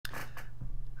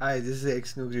Hi, this is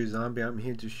XxxxxXXXXX. I'm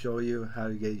here to show you how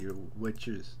to get your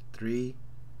Witcher 3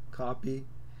 copy.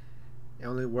 It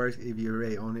only works if you're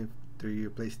only through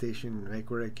your PlayStation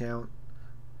Record account.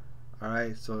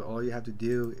 Alright, so all you have to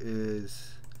do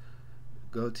is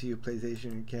go to your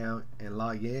PlayStation account and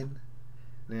log in.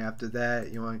 And then after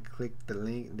that, you want to click the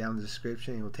link down in the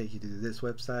description. It will take you to this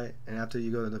website. And after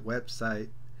you go to the website,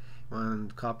 you want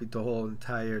to copy the whole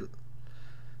entire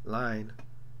line.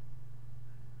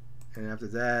 And after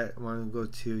that, I want to go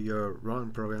to your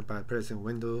run program by pressing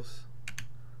Windows,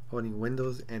 holding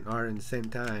Windows and R at the same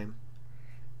time,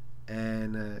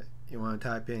 and you want to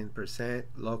type in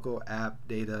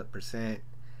 %LocalAppData%,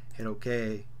 hit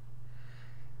OK,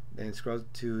 then scroll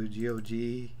to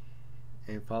GOG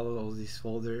and follow all these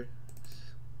folders.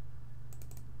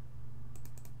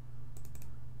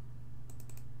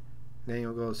 Then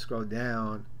you'll go scroll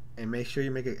down and make sure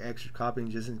you make an extra copy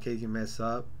just in case you mess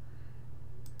up.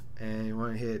 And you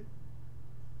want to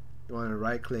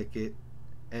right click it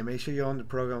and make sure you're on the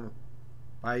program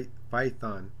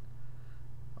Python,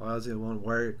 or else it won't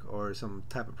work, or some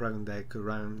type of program that could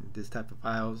run this type of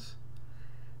files.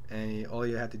 And all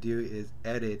you have to do is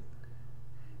edit,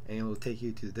 and it will take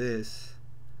you to this,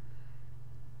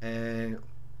 and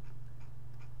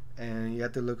you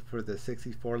have to look for the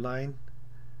 64 line.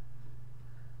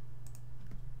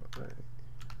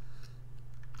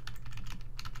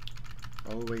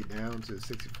 All the way down to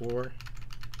 64,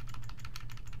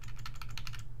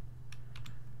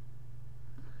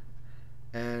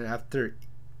 and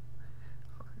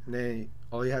then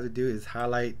all you have to do is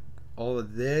highlight all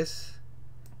of this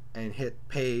and hit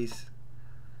paste,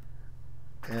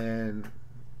 and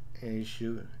you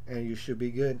should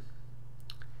be good.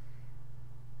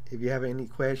 If you have any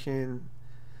question,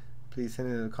 please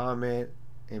send it in a comment.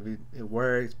 If it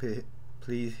works,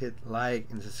 please hit like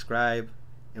and subscribe.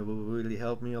 It will really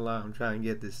help me a lot. I'm trying to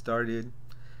get this started.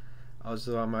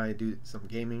 Also, I might do some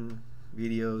gaming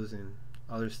videos and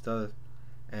other stuff,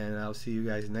 and I'll see you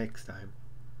guys next time.